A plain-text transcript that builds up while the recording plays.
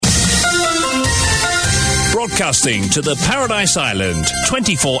broadcasting to the Paradise Island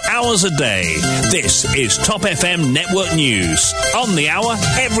 24 hours a day. This is Top FM Network News. On the hour,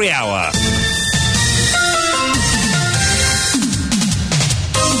 every hour.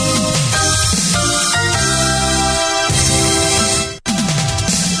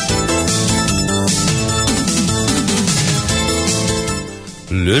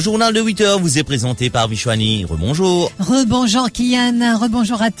 Le journal de 8h vous est présenté par Vishwani. Rebonjour. Rebonjour Kian,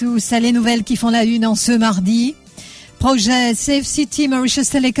 rebonjour à tous. Les nouvelles qui font la une en ce mardi. Projet Safe City, Mauritius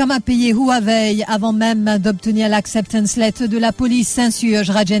Telecom a payé Huawei avant même d'obtenir l'acceptance letter de la police, s'insurge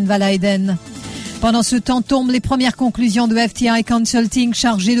Rajen Valaiden. Pendant ce temps tombent les premières conclusions de FTI Consulting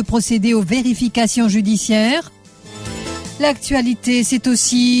chargé de procéder aux vérifications judiciaires. L'actualité, c'est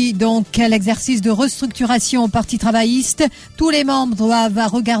aussi donc l'exercice de restructuration au Parti travailliste. Tous les membres doivent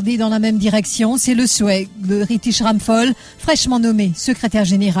regarder dans la même direction. C'est le souhait de Ritish Ramphal, fraîchement nommé secrétaire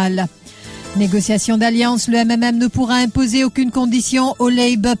général. Négociation d'alliance, le MMM ne pourra imposer aucune condition au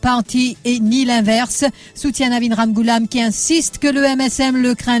Labour Party et ni l'inverse. Soutient Navin Ramgoolam qui insiste que le MSM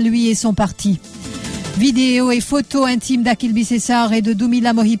le craint lui et son parti. Vidéos et photos intimes d'Akil Bissessar et de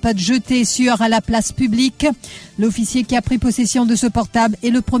Doumila Mohipat jetées sur la place publique. L'officier qui a pris possession de ce portable est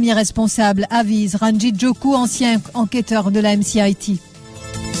le premier responsable, avise Ranjit Joku, ancien enquêteur de la MCIT.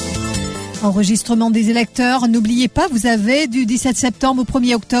 Enregistrement des électeurs. N'oubliez pas, vous avez du 17 septembre au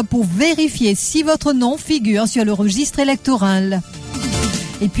 1er octobre pour vérifier si votre nom figure sur le registre électoral.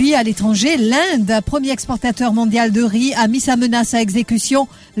 Et puis, à l'étranger, l'Inde, premier exportateur mondial de riz, a mis sa menace à exécution.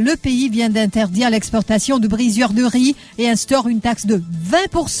 Le pays vient d'interdire l'exportation de brisures de riz et instaure une taxe de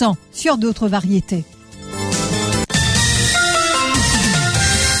 20% sur d'autres variétés.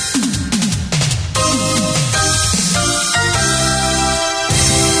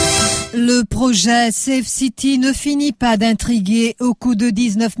 Le projet Safe City ne finit pas d'intriguer. Au coût de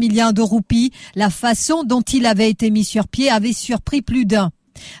 19 milliards de roupies, la façon dont il avait été mis sur pied avait surpris plus d'un.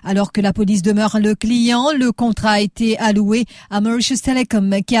 Alors que la police demeure le client, le contrat a été alloué à Mauritius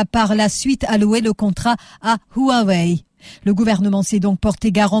Telecom, qui a par la suite alloué le contrat à Huawei. Le gouvernement s'est donc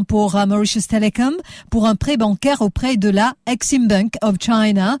porté garant pour Mauritius Telecom pour un prêt bancaire auprès de la Exim Bank of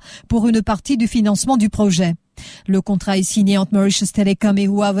China pour une partie du financement du projet. Le contrat est signé entre Mauritius Telecom et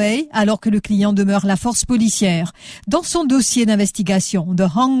Huawei alors que le client demeure la force policière. Dans son dossier d'investigation, The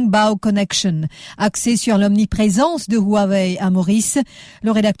Hong Bao Connection, axé sur l'omniprésence de Huawei à Maurice,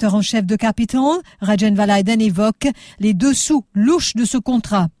 le rédacteur en chef de Capital, Rajen Valaiden, évoque les dessous louches de ce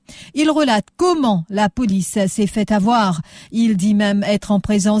contrat. Il relate comment la police s'est fait avoir. Il dit même être en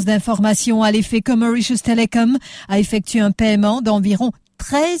présence d'informations à l'effet que Mauritius Telecom a effectué un paiement d'environ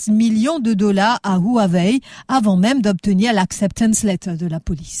 13 millions de dollars à Huawei avant même d'obtenir l'acceptance letter de la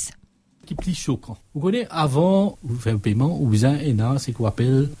police. Qui est plus choquant. Vous connaissez, avant, vous faites un paiement, vous avez ce qu'on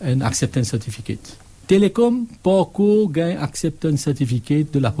appelle un acceptance certificate. Télécom, pourquoi gagne acceptance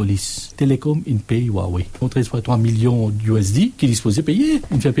certificate de la police? Télécom, il paye Huawei. On 13,3 millions d'USD qui est disposé de payer.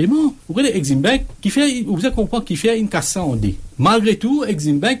 Il fait paiement. Vous connaissez Exim Bank qui fait, vous avez compris, qui fait une casse en D. Malgré tout,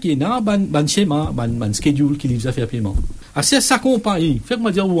 Exim Bank, il y a un schéma, un schedule qui lui a fait paiement. C'est sa compagnie.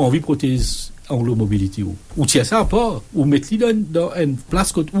 Faites-moi dire où on vit prothèse anglo-mobility. Ou tiens ça pas, ou mettre-le dans une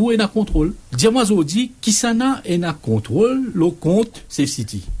place où il y a un contrôle. Dis-moi, Zodi, qui s'en a un contrôle, le compte Safe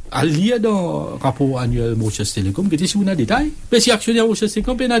City. Il y a dans le rapport annuel Mauritius Telecom, que si vous avez des détails, mais si l'actionnaire Mauritius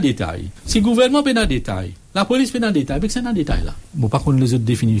Telecom peut des détails, si le gouvernement peut des détails, la police peut des détails, mais c'est un détail là. Bon, par contre, les autres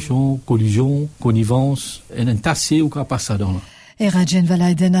définitions, collusion, connivence, un tassé ou quoi pas ça dans là. Et Rajen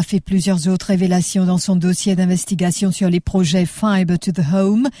Valaiden a fait plusieurs autres révélations dans son dossier d'investigation sur les projets Fibre to the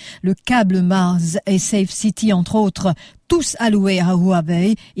Home, le câble Mars et Safe City, entre autres, tous alloués à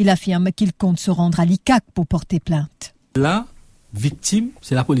Huawei. Il affirme qu'il compte se rendre à l'ICAC pour porter plainte. La victime,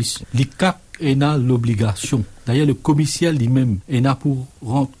 c'est la police. L'ICAC a l'obligation. D'ailleurs, le commissaire lui-même est là pour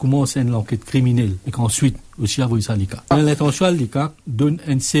commencer l'enquête criminelle et qu'ensuite aussi avoir ça l'ICAC. L'intention de l'ICAC donne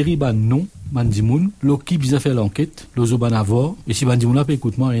une série de noms. Bandimoun, l'équipe qui a fait l'enquête, l'Ozoban Avor, et si Bandimoun a fait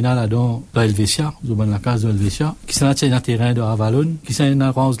écoutement, il y a là-dedans, dans Helvetia, Ozoban la case de Helvetia, qui s'en a dans le terrain de Avalon, qui s'en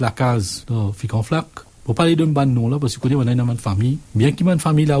a dans la case de Ficanflac. Pour parler d'un ban nom là, parce que on a une famille, bien qu'il y ait une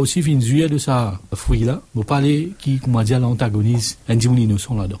famille là aussi, fin juillet de sa fruit là, pour parler qui, comment dire, l'antagonise, un dimoun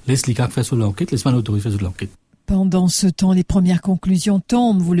innocent là-dedans. Laisse l'ICAC faire sur l'enquête, laisse pas l'autorité faire sur l'enquête. Pendant ce temps, les premières conclusions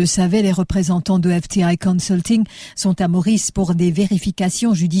tombent. Vous le savez, les représentants de FTI Consulting sont à Maurice pour des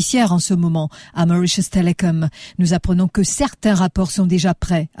vérifications judiciaires en ce moment, à Mauritius Telecom. Nous apprenons que certains rapports sont déjà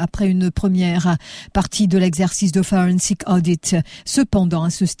prêts après une première partie de l'exercice de forensic audit. Cependant, à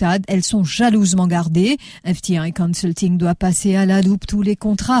ce stade, elles sont jalousement gardées. FTI Consulting doit passer à la loupe tous les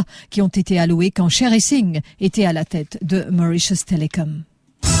contrats qui ont été alloués quand Sherry Singh était à la tête de Mauritius Telecom.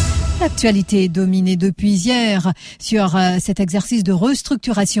 L'actualité est dominée depuis hier sur cet exercice de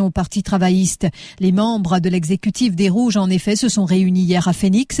restructuration au Parti travailliste. Les membres de l'exécutif des Rouges, en effet, se sont réunis hier à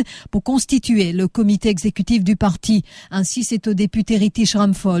Phoenix pour constituer le comité exécutif du parti. Ainsi, c'est au député Ritish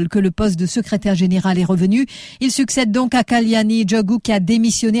Ramphal que le poste de secrétaire général est revenu. Il succède donc à Kalyani Djogu qui a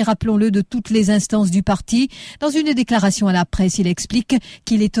démissionné, rappelons-le, de toutes les instances du parti. Dans une déclaration à la presse, il explique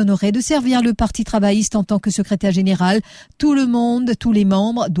qu'il est honoré de servir le Parti travailliste en tant que secrétaire général. Tout le monde, tous les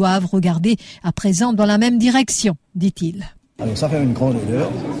membres doivent regarder à présent dans la même direction, dit-il. Alors ça fait une grande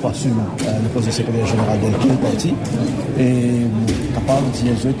honneur pour assumer le poste de secrétaire général d'un parti et capable de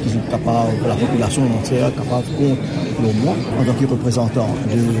dire les autres qui sont capables, la population entière, capable pour moi, en tant que représentant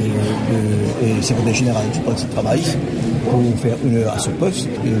et secrétaire général du Parti travailliste, pour faire honneur à ce poste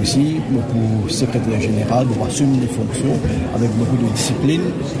et aussi pour secrétaire général pour assumer les fonctions avec beaucoup de discipline,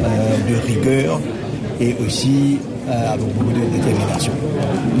 de rigueur et aussi avec beaucoup de détermination.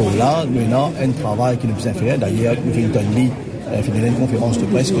 Bon là, maintenant, un travail qui nous a fait, d'ailleurs, nous faisons une conférence de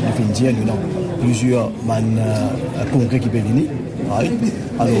presse que nous faisons dire, nous avons plusieurs congrès qui peuvent venir. Right?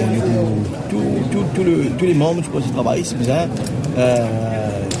 Alors, tous les membres du Parti travail, c'est bien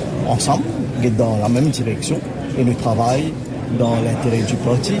ensemble, dans la même direction, et nous travaillons dans l'intérêt du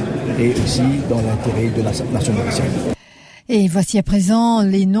parti et aussi dans l'intérêt de la nation haïtienne. Et voici à présent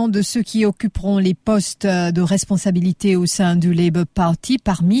les noms de ceux qui occuperont les postes de responsabilité au sein du Labour Party.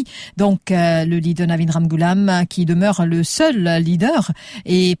 Parmi donc le leader Navin Ramgoolam qui demeure le seul leader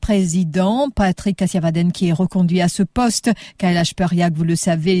et président, Patrick Kassiavaden qui est reconduit à ce poste, Kailash Periak, vous le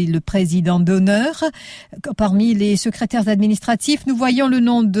savez, le président d'honneur. Parmi les secrétaires administratifs, nous voyons le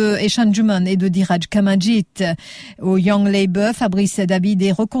nom de Eshan Juman et de Diraj Kamajit. Au Young Labour, Fabrice David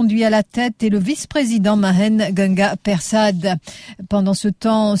est reconduit à la tête et le vice-président Mahen Ganga Persad. Pendant ce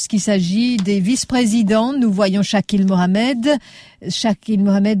temps, ce qui s'agit des vice-présidents, nous voyons Shakil Mohamed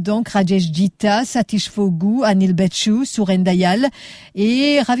donc, Rajesh Jita, Satish Fogu, Anil Betchou, Suren Dayal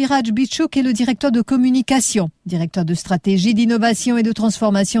et Raviraj Bichou qui est le directeur de communication, directeur de stratégie, d'innovation et de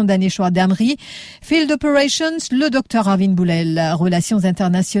transformation d'Aneshwar Damri, Field Operations, le Dr Arvind Boulel, Relations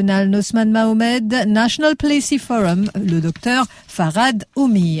internationales Nosman Mahomed, National Policy Forum, le Dr Farad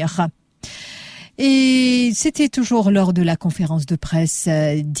Oumir. Et c'était toujours lors de la conférence de presse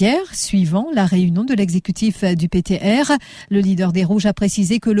d'hier, suivant la réunion de l'exécutif du PTR. Le leader des Rouges a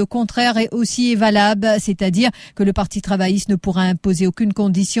précisé que le contraire est aussi valable, c'est-à-dire que le Parti travailliste ne pourra imposer aucune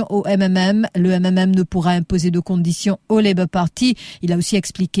condition au MMM. Le MMM ne pourra imposer de conditions au Labour Party. Il a aussi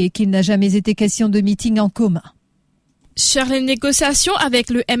expliqué qu'il n'a jamais été question de meeting en commun. Sur les négociations avec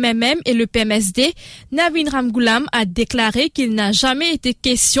le MMM et le PMSD, Navin Ramgoolam a déclaré qu'il n'a jamais été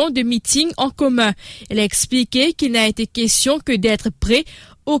question de meeting en commun. Il a expliqué qu'il n'a été question que d'être prêt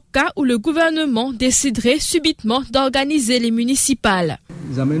au cas où le gouvernement déciderait subitement d'organiser les municipales.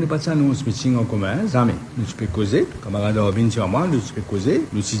 Jamais nous pas ça nous meeting en commun, jamais. Nous peux causer, camarade Robin sur moi, nous peux causer.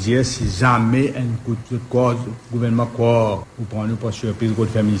 Nous se dire si jamais un coup de cause gouvernement quoi ou prendre pour surprise de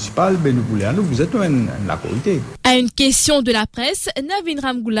faire municipal, ben nous voulons nous vous êtes la qualité. À une question de la presse, Navin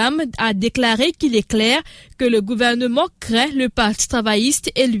Ramgoolam a déclaré qu'il est clair que le gouvernement craint le Parti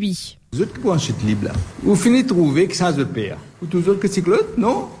travailliste et lui. Vous êtes qui pour ensuite libre là. Vous finissez de trouver que ça se perd. Ou toujours que c'est l'autre,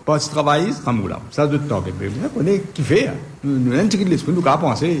 non? Parti travailliste, Ramgoolam. Ça se temps. Vous connaissez qui fait. Nous l'intérêt de l'esprit, nous qu'à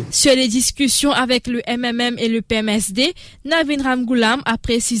penser. Sur les discussions avec le MMM et le PMSD, Navin Ramgoolam a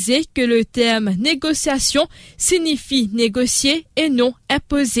précisé que le terme négociation signifie négocier et non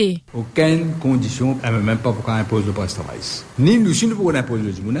imposer. Aucune condition, même pas pour qu'on impose le Parti travailliste. Ni nous, si nous pouvons imposer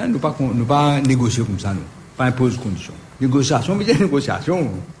le Zimouna, nous pas négocier comme ça, nous. Pas imposer conditions. Négociation, mais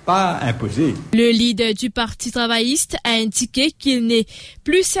négociation, pas imposée. Le leader du Parti travailliste a indiqué qu'il n'est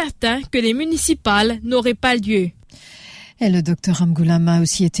plus certain que les municipales n'auraient pas lieu. Et le Dr Ramgoolam a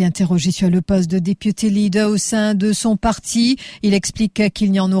aussi été interrogé sur le poste de député leader au sein de son parti. Il explique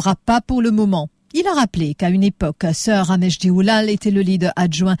qu'il n'y en aura pas pour le moment. Il a rappelé qu'à une époque, Sir Ramesh Jewulal était le leader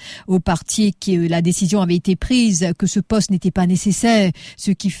adjoint au parti, que la décision avait été prise, que ce poste n'était pas nécessaire,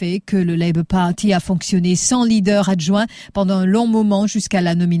 ce qui fait que le Labour Party a fonctionné sans leader adjoint pendant un long moment jusqu'à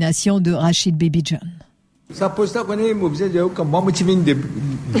la nomination de Rashid Baby John. Ça pose là qu'on est obligé de dire que moi je suis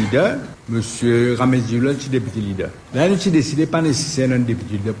leader, monsieur Ramesh Jewulal est député leader. Là nous avons décidé pas nécessaire un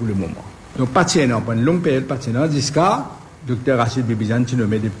député leader pour le moment. Donc partenant pendant une longue période partenant jusqu'à Dr Rachid Bibizan, tu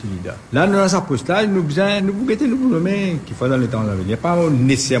nommé député leader. Là, nous, dans sa poste là, nous vous nommer, qu'il faut dans le temps à venir. Pas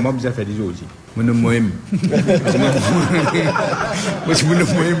nécessairement besoin de faire des choses aussi. Moi, non, moi-même. Moi, je vous nomme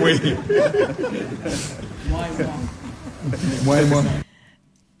moi.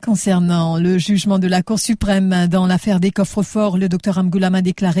 Concernant le jugement de la Cour suprême dans l'affaire des coffres-forts, le Dr Ramgoolam a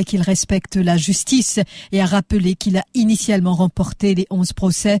déclaré qu'il respecte la justice et a rappelé qu'il a initialement remporté les 11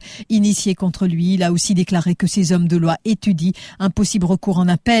 procès initiés contre lui. Il a aussi déclaré que ces hommes de loi étudient un possible recours en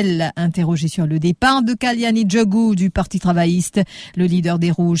appel. Interrogé sur le départ de Kalyani Djogou du Parti travailliste, le leader des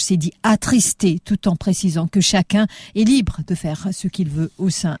Rouges s'est dit attristé tout en précisant que chacun est libre de faire ce qu'il veut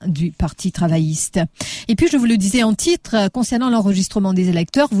au sein du Parti travailliste. Et puis je vous le disais en titre, concernant l'enregistrement des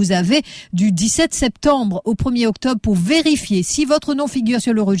électeurs, vous avez du 17 septembre au 1er octobre pour vérifier si votre nom figure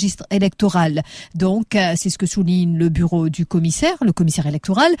sur le registre électoral. Donc, c'est ce que souligne le bureau du commissaire, le commissaire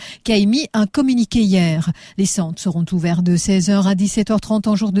électoral, qui a émis un communiqué hier. Les centres seront ouverts de 16h à 17h30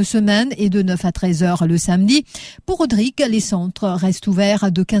 en jour de semaine et de 9 à 13h le samedi. Pour Rodrigue, les centres restent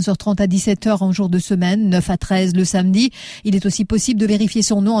ouverts de 15h30 à 17h en jour de semaine, 9 à 13 le samedi. Il est aussi possible de vérifier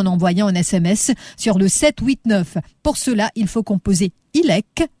son nom en envoyant un SMS sur le 789. Pour cela, il faut composer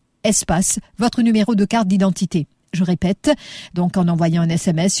ILEC, espace, votre numéro de carte d'identité. Je répète, donc en envoyant un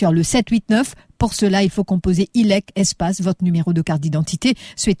SMS sur le 789. Pour cela, il faut composer ILEC, espace, votre numéro de carte d'identité.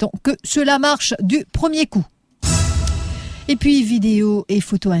 Souhaitons que cela marche du premier coup. Et puis, vidéos et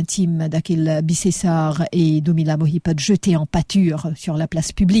photos intimes d'Akil Bissessar et Domila Mohipat jetés en pâture sur la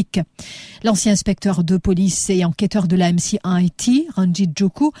place publique. L'ancien inspecteur de police et enquêteur de la MC1IT, Ranjit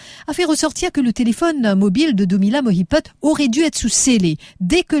Djogou, a fait ressortir que le téléphone mobile de Domila Mohipat aurait dû être sous scellé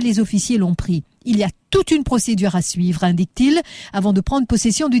dès que les officiers l'ont pris. Il y a toute une procédure à suivre, indique-t-il, avant de prendre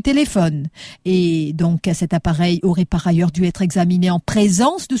possession du téléphone. Et donc, cet appareil aurait par ailleurs dû être examiné en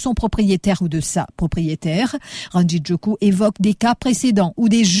présence de son propriétaire ou de sa propriétaire. Ranjit Djogou évoque des cas précédents où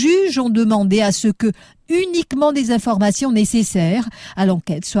des juges ont demandé à ce que uniquement des informations nécessaires à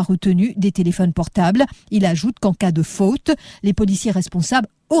l'enquête soient retenues des téléphones portables. Il ajoute qu'en cas de faute, les policiers responsables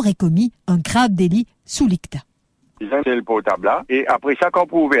auraient commis un grave délit sous l'ICTA. C'est le portable là. Et après ça, quand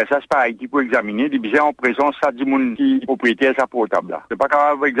on ouvre ça, c'est pareil, qu'il faut examiner, il bien en présence, ça dit mon qui propriétaire sa portable là. C'est pas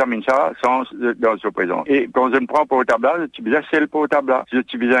capable d'examiner ça sans, dans ce présent. Et quand je me prends portable là, tu dis c'est le portable là. Je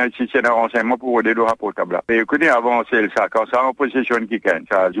dis si c'est un renseignement pour aider le portable là. Et connais avant, c'est ça, quand ça en possession qui gagne,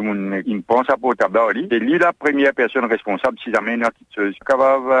 ça dit mon, il prend sa portable là, c'est lui la première personne responsable si jamais une chose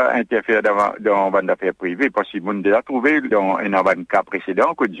capable d'interférer dans une affaire privée, parce qu'il m'a déjà trouvé dans un cas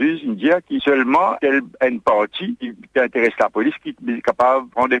précédent, que le juge, il dit qu'il seulement une partie, qui intéresse la police, qui est capable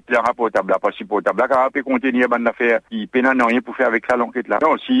de prendre des plans portables, parce que portable peut contenir une affaire qui peine à rien pour faire avec ça l'enquête là.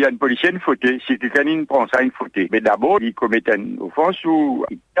 Non, s'il y a une policier, une faute, si quelqu'un prend ça, une faute. Mais d'abord, il commet une offense ou,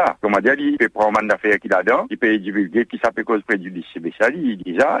 comment dire, il peut prendre une affaire qu'il a dedans, il peut divulguer qui ça peut cause préjudice. Mais ça, il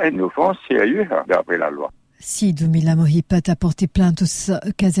dit ça, une offense sérieuse, d'après la loi. Si Domila Mohipat a porté plainte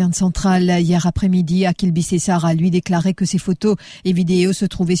aux casernes centrales hier après-midi, Akil Bissessar a lui déclaré que ses photos et vidéos se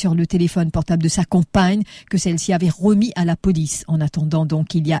trouvaient sur le téléphone portable de sa compagne, que celle-ci avait remis à la police. En attendant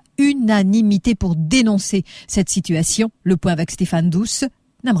donc, il y a unanimité pour dénoncer cette situation. Le point avec Stéphane Douce,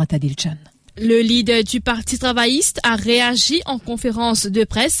 Namrata Dilchan. Le leader du Parti travailliste a réagi en conférence de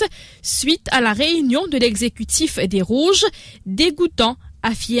presse suite à la réunion de l'exécutif des Rouges, dégoûtant,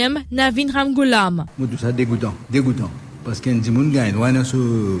 affirme Navin Ramgoolam. Tout ça dégoûtant. Parce qu'il y a des gens qui gagnent sur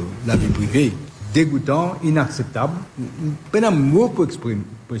la vie privée. Dégoûtant, inacceptable. Pas un mot pour exprimer.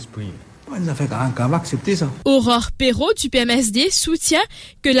 Ça fait qu'on va accepter ça. Aurore Perrault du PMSD soutient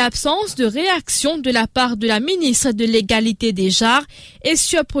que l'absence de réaction de la part de la ministre de l'Égalité des genres est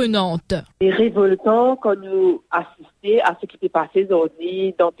surprenante. C'est révoltant quand nous assistons à ce qui s'est passé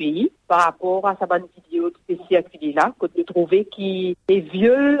aujourd'hui dans le pays par rapport à sa bonne vidéo qui s'est circulée là, quand nous trouvons qu'il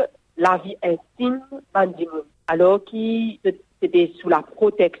viole la vie intime de alors c'était sous la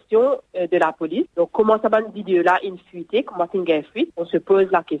protection de la police. Donc, comment ça va une vidéo-là, une fuite, comment c'est une fuite? On se pose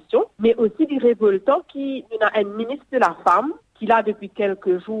la question. Mais aussi du révoltant qui, on a un ministre de la femme, qui là, depuis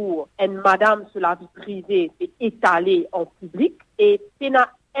quelques jours, une madame sur la vie privée s'est étalée en public et c'est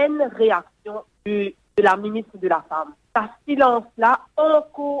une réaction de la ministre de la femme. Ce silence-là,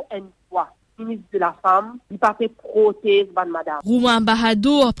 encore une fois, ministre de la femme, il pas fait prothèse, madame. Rouman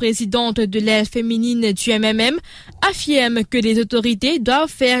Bahadour, présidente de l'aile féminine du MMM, affirme que les autorités doivent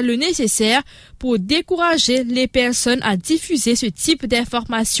faire le nécessaire pour décourager les personnes à diffuser ce type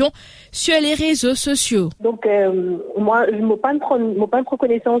d'informations sur les réseaux sociaux. Donc, moi, je n'ai pas une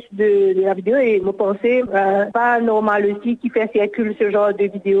reconnaissance de la vidéo et je pensais pas normal aussi qui fait circuler ce genre de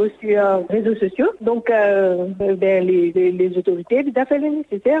vidéos sur les réseaux sociaux. Donc, les autorités doivent faire le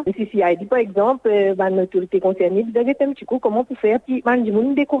nécessaire. Et si il dit par exemple, l'autorité concernée doit dire un petit coup comment pour faire, puis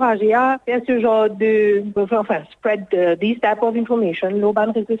décourager à faire ce genre de, spread these type of information sur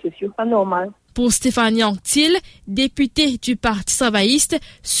les réseaux sociaux. Pas normal. Pour Stéphanie Anctil, députée du Parti travailliste,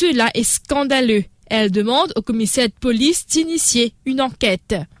 cela est scandaleux. Elle demande au commissaire de police d'initier une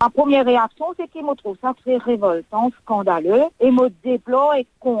enquête. Ma première réaction, c'est qu'il me trouve ça très révoltant, scandaleux, et me déplore et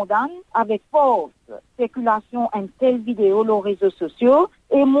condamne avec force spéculation une telle vidéo sur les réseaux sociaux.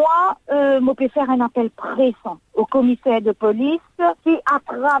 Et moi, je peux faire un appel pressant au commissaire de police qui, à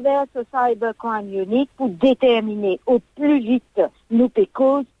travers ce cybercrime unique, pour déterminer au plus vite nous peut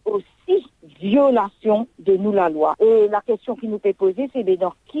cause aussi violation de nous la loi. Et la question qui nous peut poser, c'est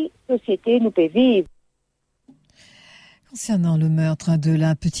dans quelle société nous peut vivre. Concernant le meurtre de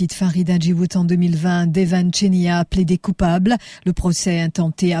la petite Farida Djiwout en 2020, Devan Chenia a plaidé coupable. Le procès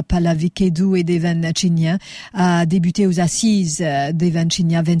intenté à Palavikedu et Devan Chenia a débuté aux assises. Devan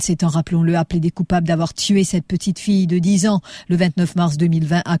Chenia, 27 ans, rappelons-le, a plaidé coupable d'avoir tué cette petite fille de 10 ans le 29 mars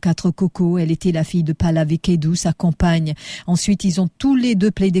 2020 à Quatre Coco. Elle était la fille de Palavikedu, sa compagne. Ensuite, ils ont tous les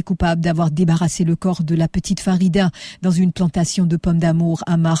deux plaidé coupable d'avoir débarrassé le corps de la petite Farida dans une plantation de pommes d'amour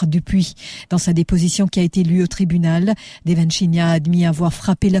à Mar-du-Puy. Dans sa déposition qui a été lue au tribunal, Devan Chenia a admis avoir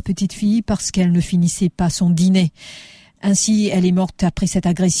frappé la petite fille parce qu'elle ne finissait pas son dîner. Ainsi, elle est morte après cette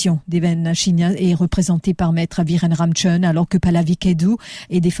agression. Devan Chenia est représenté par Maître Viren Ramchun, alors que Palavikedu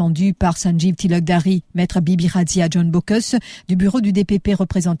est défendu par Sanjeev Tilakdari. Maître Bibi Razia John Bokus du bureau du DPP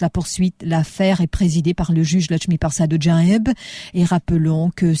représente la poursuite. L'affaire est présidée par le juge Lakshmi Parsad Jaeb. Et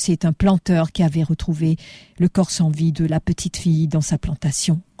rappelons que c'est un planteur qui avait retrouvé le corps sans vie de la petite fille dans sa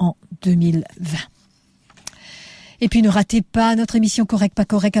plantation en 2020. Et puis ne ratez pas notre émission Correct pas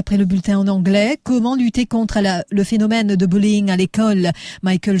correct après le bulletin en anglais. Comment lutter contre le phénomène de bullying à l'école?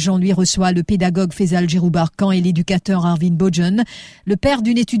 Michael Jean lui reçoit le pédagogue Faisal Giroubarkan et l'éducateur Arvin Bojan. Le père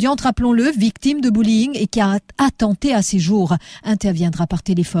d'une étudiante, rappelons-le, victime de bullying et qui a attenté à ses jours, interviendra par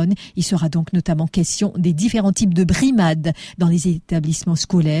téléphone. Il sera donc notamment question des différents types de brimades dans les établissements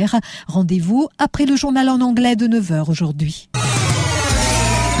scolaires. Rendez-vous après le journal en anglais de 9h aujourd'hui.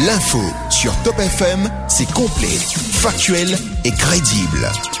 L'info sur Top FM, c'est complet, factuel et crédible.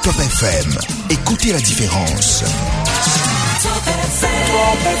 Top FM, écoutez la différence. Top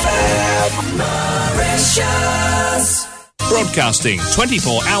FM, Mauritius. Broadcasting 24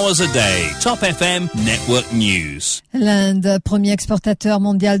 hours a day. Top FM Network News. L'Inde, premier exportateur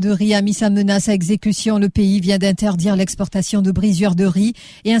mondial de riz, a mis sa menace à exécution. Le pays vient d'interdire l'exportation de brisures de riz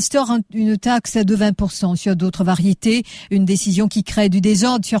et instaure une taxe de 20% sur d'autres variétés. Une décision qui crée du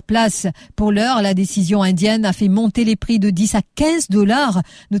désordre sur place. Pour l'heure, la décision indienne a fait monter les prix de 10 à 15 $,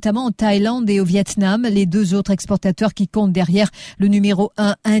 notamment en Thaïlande et au Vietnam, les deux autres exportateurs qui comptent derrière le numéro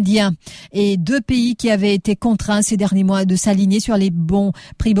 1 indien. Et deux pays qui avaient été contraints ces derniers mois de s'aligner sur les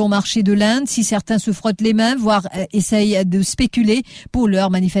prix bon marché de l'Inde. Si certains se frottent les mains, voire essayent de spéculer, pour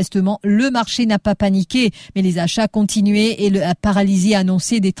l'heure, manifestement, le marché n'a pas paniqué. Mais les achats continuaient et la paralysie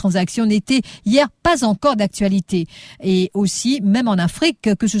annoncée des transactions n'était hier pas encore d'actualité. Et aussi, même en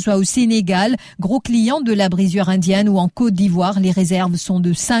Afrique, que ce soit au Sénégal, gros client de la brisure indienne, ou en Côte d'Ivoire, les réserves sont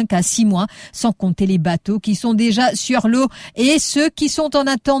de 5 à 6 mois, sans compter les bateaux qui sont déjà sur l'eau et ceux qui sont en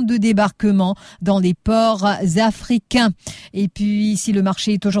attente de débarquement dans les ports africains. Et puis, si le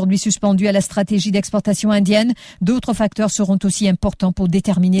marché est aujourd'hui suspendu à la stratégie d'exportation indienne, d'autres facteurs seront aussi importants pour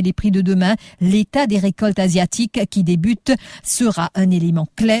déterminer les prix de demain. L'état des récoltes asiatiques qui débutent sera un élément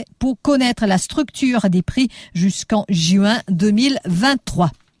clé pour connaître la structure des prix jusqu'en juin 2023.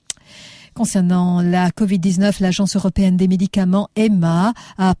 Concernant la Covid-19, l'Agence européenne des médicaments, EMA,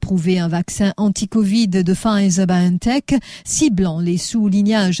 a approuvé un vaccin anti-Covid de Pfizer-BioNTech ciblant les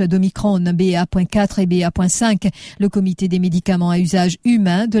sous-lignages d'Omicron BA.4 et BA.5. Le comité des médicaments à usage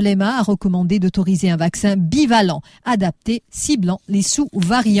humain de l'EMA a recommandé d'autoriser un vaccin bivalent, adapté, ciblant les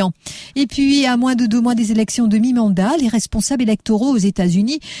sous-variants. Et puis, à moins de 2 mois des élections de mi-mandat, les responsables électoraux aux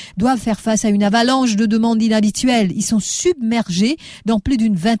États-Unis doivent faire face à une avalanche de demandes inhabituelles. Ils sont submergés dans plus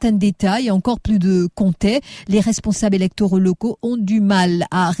d'une vingtaine d'États et encore plus de comtés. Les responsables électoraux locaux ont du mal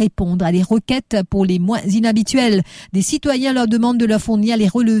à répondre à des requêtes pour les moins inhabituelles. Des citoyens leur demandent de leur fournir les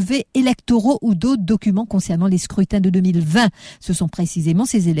relevés électoraux ou d'autres documents concernant les scrutins de 2020. Ce sont précisément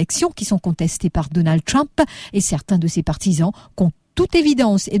ces élections qui sont contestées par Donald Trump et certains de ses partisans comptent toute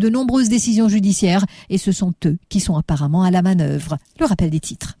évidence et de nombreuses décisions judiciaires, et ce sont eux qui sont apparemment à la manœuvre. Le rappel des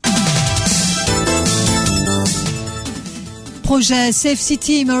titres. Projet Safe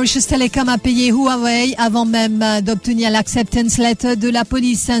City, Mauritius Telecom a payé Huawei avant même d'obtenir l'acceptance letter de la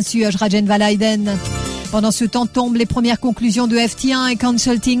police, insurge Rajen Valaiden. Pendant ce temps tombent les premières conclusions de FT1 et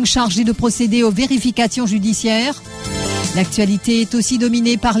Consulting chargés de procéder aux vérifications judiciaires. L'actualité est aussi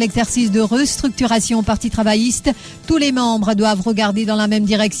dominée par l'exercice de restructuration au Parti travailliste. Tous les membres doivent regarder dans la même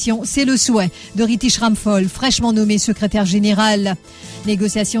direction. C'est le souhait de Ritish Ramphal, fraîchement nommé secrétaire général.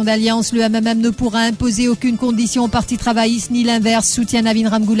 Négociation d'alliance, le MMM ne pourra imposer aucune condition au Parti travailliste ni l'inverse, soutient Navin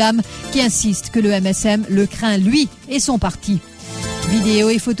Ramgoolam, qui insiste que le MSM le craint lui et son parti. Vidéos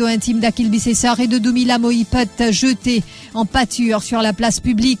et photos intimes d'Akil Bissessar et de Doumila Mohipat jetées en pâture sur la place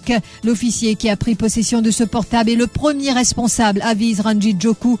publique. L'officier qui a pris possession de ce portable est le premier responsable, avise Ranjit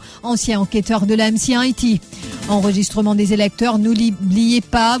Joku, ancien enquêteur de la MC Haïti. Enregistrement des électeurs, n'oubliez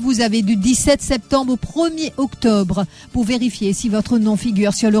pas, vous avez du 17 septembre au 1er octobre pour vérifier si votre nom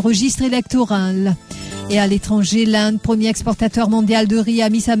figure sur le registre électoral. Et à l'étranger, l'Inde, premier exportateur mondial de riz, a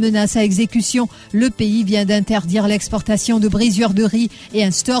mis sa menace à exécution. Le pays vient d'interdire l'exportation de brisures de riz et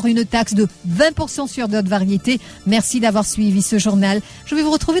instaure une taxe de 20% sur d'autres variétés. Merci d'avoir suivi ce journal. Je vais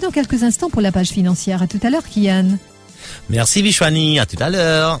vous retrouver dans quelques instants pour la page financière. À tout à l'heure, Kian. Merci Vishwani, à tout à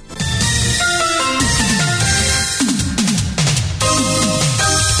l'heure.